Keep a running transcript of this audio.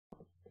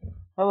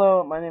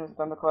Hello, my name is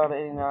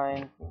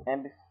ThunderCloud89,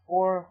 and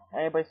before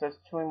anybody starts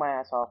chewing my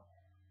ass off,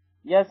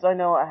 yes, I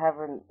know I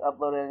haven't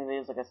uploaded any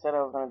videos like I said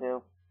I was gonna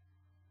do,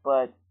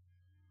 but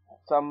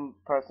some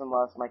person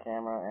lost my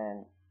camera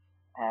and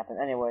it happened.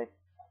 Anyway,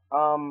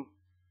 um,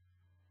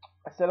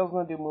 I said I was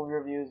gonna do movie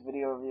reviews,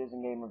 video reviews,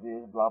 and game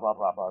reviews, blah blah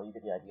blah blah. You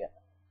get the idea.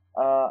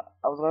 I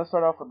was gonna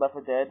start off with Left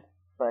 4 Dead,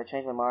 but I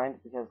changed my mind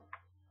because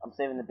I'm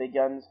saving the big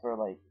guns for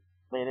like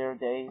later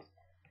days.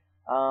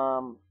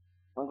 I'm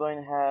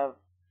going to have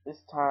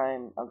this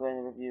time. I'm going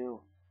to review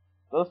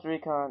Ghost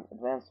Recon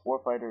Advanced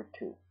Warfighter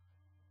 2.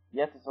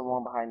 Yes, it's a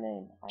long behind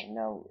name. I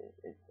know.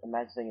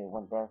 Imagine saying it in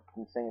one breath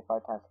and saying it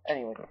 5 times.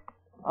 Anyway,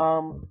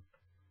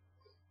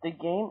 the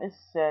game is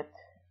set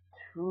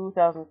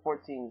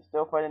 2014. You're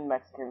still fighting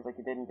Mexicans like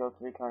you did in Ghost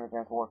Recon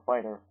Advanced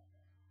Warfighter.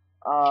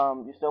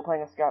 You're still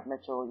playing as Scott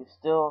Mitchell. You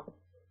still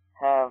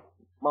have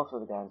most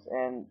of the guns,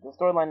 and the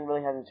storyline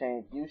really hasn't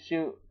changed. You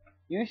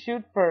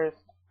shoot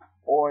first,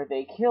 or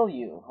they kill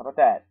you. How about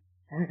that?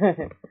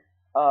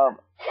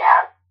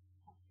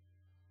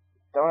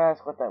 Don't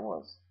ask what that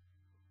was.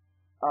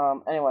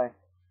 Anyway.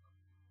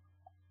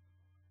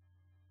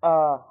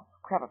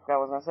 Crap, I forgot what I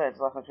was gonna say. I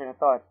just lost my train of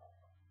thought.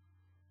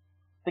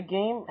 The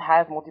game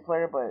has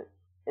multiplayer, but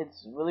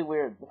it's really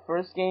weird. The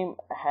first game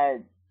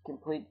had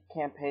complete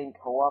campaign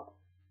co-op.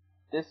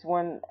 This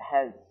one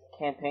has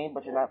campaign,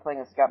 but you're not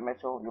playing as Scott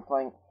Mitchell. You're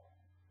playing,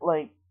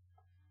 like,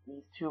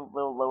 these two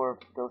little lower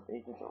ghost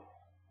agents.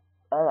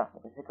 I've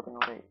been hiccuping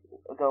all day.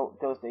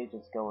 Ghost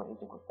agents go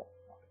agent with that.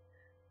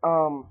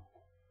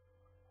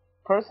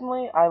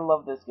 Personally, I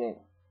love this game.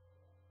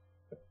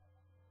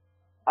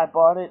 I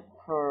bought it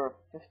for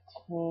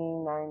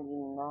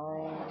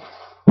 $15.99.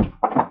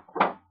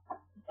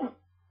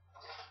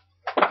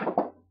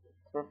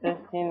 For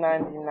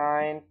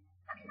 $15.99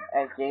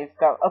 at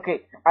GameStop.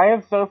 Okay, I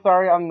am so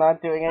sorry. I'm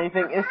not doing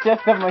anything. It's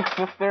just that my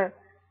sister,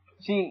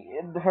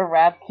 her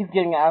rats keep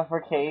getting out of her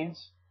cage,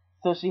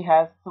 so she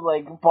has to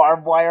like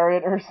barb wire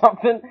it or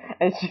something,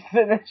 and she's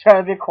sitting there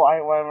trying to be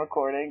quiet while I'm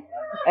recording,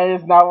 and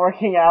it's not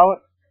working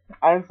out.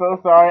 I'm so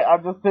sorry.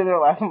 I'm just sitting there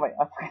laughing my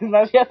ass because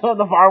now she has to put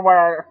the barbed wire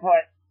on her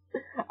foot.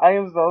 I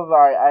am so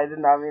sorry. I did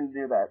not mean to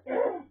do that.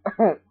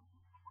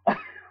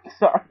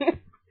 Sorry.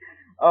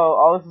 Oh,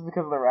 all this is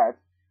because of the rats.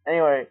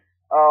 Anyway,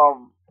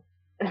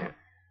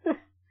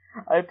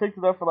 I picked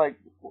it up for like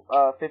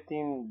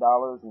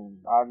 $15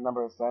 and odd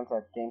number of cents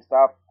at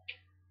GameStop.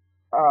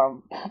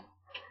 I'm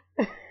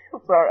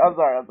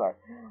sorry.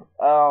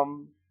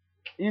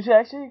 You should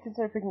actually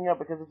consider picking it up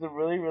because it's a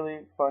really,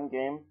 really fun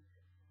game,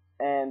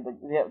 and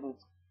the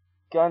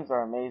guns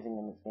are amazing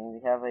in this game.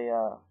 You have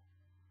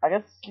I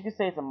guess you could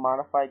say it's a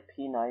modified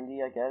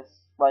P90. I guess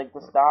like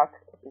the stock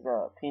is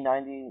a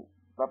P90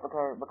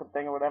 replica looking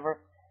thing or whatever,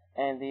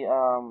 and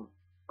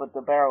but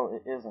the barrel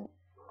it isn't.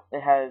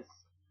 It has,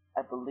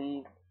 I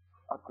believe,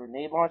 a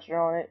grenade launcher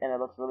on it, and it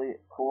looks really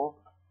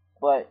cool.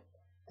 But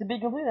to be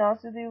completely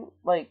honest with you,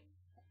 like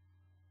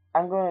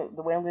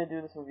the way I'm gonna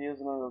do this review is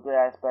I'm gonna go good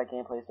aspect,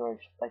 gameplay, story,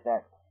 like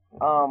that.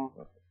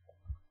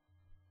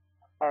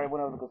 Alright,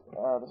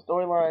 the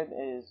storyline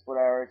is what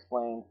I already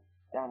explained.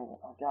 I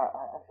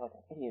feel like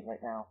an idiot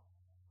right now.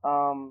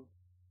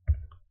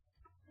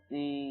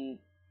 The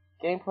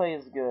gameplay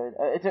is good.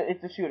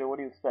 It's a shooter. What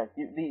do you expect?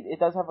 It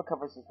does have a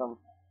cover system,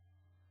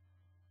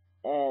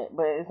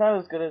 but it's not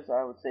as good as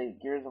I would say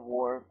Gears of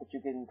War. But you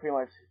can pretty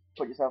much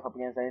put yourself up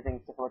against anything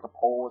except for like a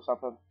pole or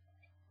something.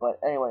 But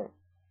anyway,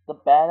 the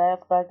bad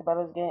aspect about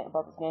this game is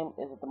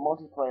that the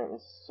multiplayer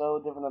is so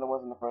different than it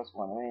was in the first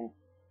one. I mean,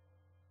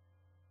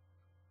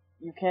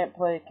 you can't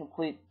play a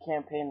complete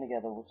campaign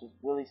together, which is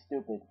really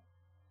stupid.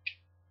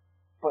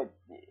 But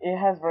it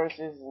has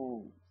verses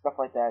and stuff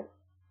like that,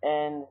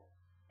 and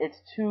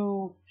it's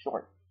too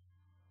short.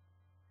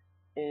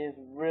 It is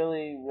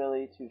really,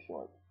 really too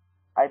short.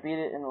 I beat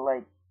it in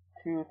like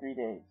 2-3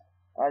 days.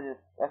 That's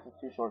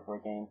just too short for a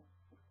game.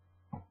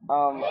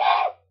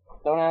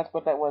 Don't ask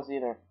what that was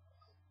either.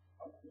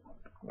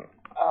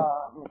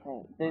 Let me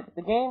think.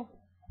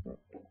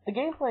 The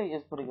gameplay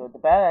is pretty good. The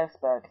bad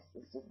aspects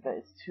is just that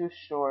it's too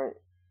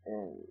short.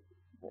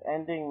 The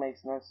ending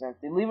makes no sense.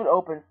 They leave it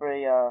open for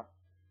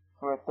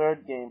a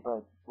third game,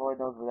 but Lord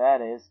knows where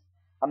that is.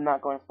 I'm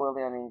not going to spoil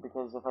the ending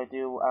because if I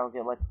do, I'll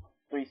get like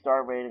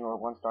 3-star rating or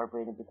 1-star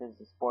rating because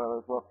of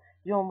spoilers. Well,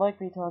 you don't like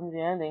me telling you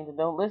the ending, then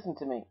don't listen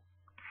to me.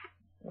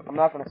 I'm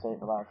not going to say it,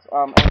 relax.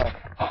 Anyway.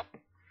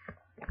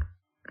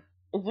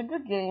 It's a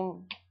good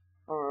game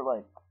for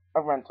like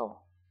a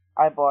rental.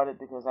 I bought it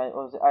because I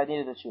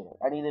needed a shooter.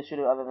 I needed a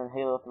shooter other than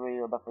Halo 3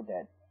 or Left 4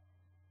 Dead.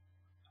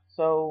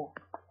 So,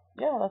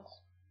 yeah,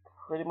 that's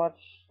pretty much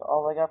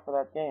all I got for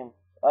that game.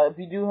 If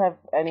you do have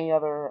any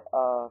other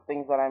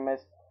things that I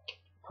missed,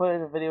 put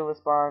in a video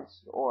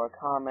response or a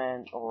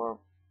comment or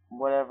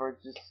whatever.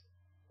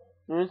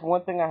 There is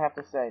one thing I have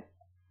to say.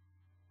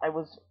 I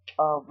was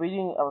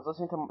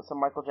listening to some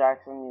Michael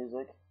Jackson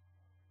music,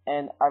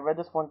 and I read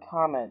this one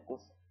comment.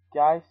 This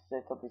guy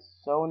said something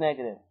so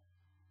negative.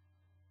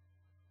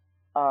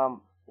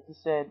 He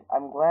said,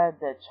 "I'm glad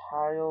that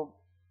child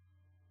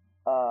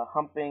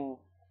humping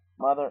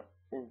mother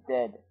is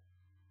dead.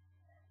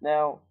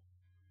 Now,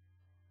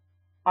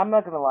 I'm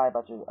not gonna lie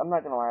about you. I'm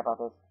not gonna lie about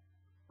this.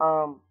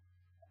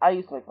 I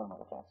used to make fun of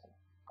Michael Jackson.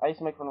 I used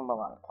to make fun of him a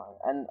lot of the time,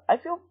 and I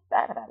feel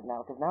bad about it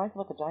now because now I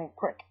feel like a giant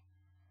prick.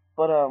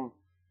 But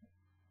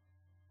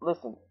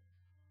listen.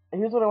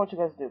 Here's what I want you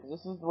guys to do, because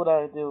this is what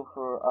I do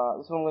for,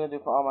 this is what I'm going to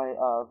do for all my,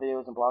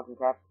 videos and blogs and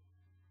crap.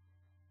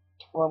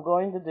 What I'm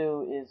going to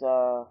do is,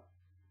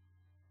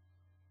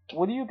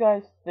 what do you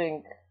guys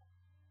think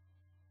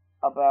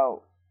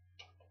about,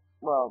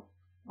 well,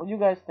 what do you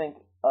guys think,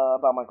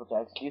 about Michael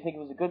Jackson? Do you think he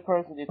was a good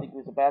person? Do you think he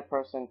was a bad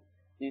person?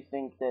 Do you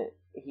think that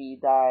he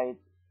died?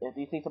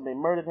 Do you think somebody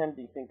murdered him?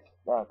 Do you think,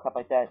 crap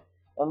like that?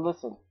 And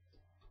listen,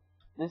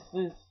 this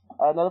is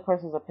another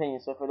person's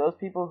opinion, so for those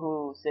people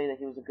who say that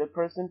he was a good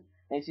person,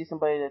 and you see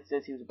somebody that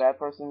says he was a bad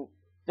person,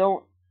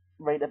 don't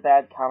rate a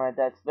bad comment.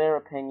 That's their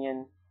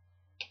opinion.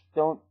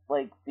 Don't,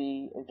 like,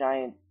 be a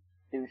giant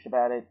douche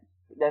about it.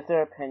 That's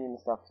their opinion and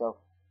stuff, so,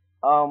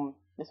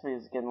 this video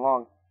is getting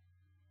long.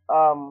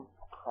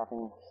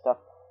 Crapping stuff.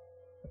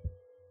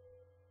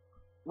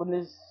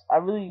 I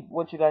really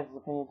want you guys'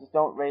 opinion. Just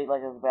don't rate,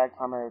 like, as a bad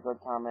comment or a good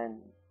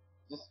comment.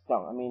 Just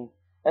don't. I mean,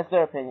 that's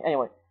their opinion.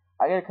 Anyway,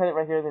 I gotta cut it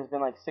right here. There's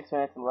been, like, 6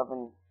 minutes,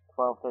 11,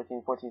 12,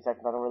 13, 14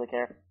 seconds. I don't really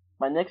care.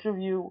 My next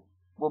review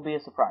will be a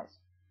surprise.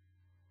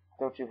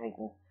 Don't you hate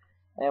me.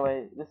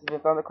 Anyway, this has been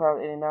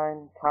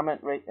Thundercloud89.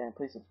 Comment, rate, and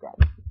please subscribe.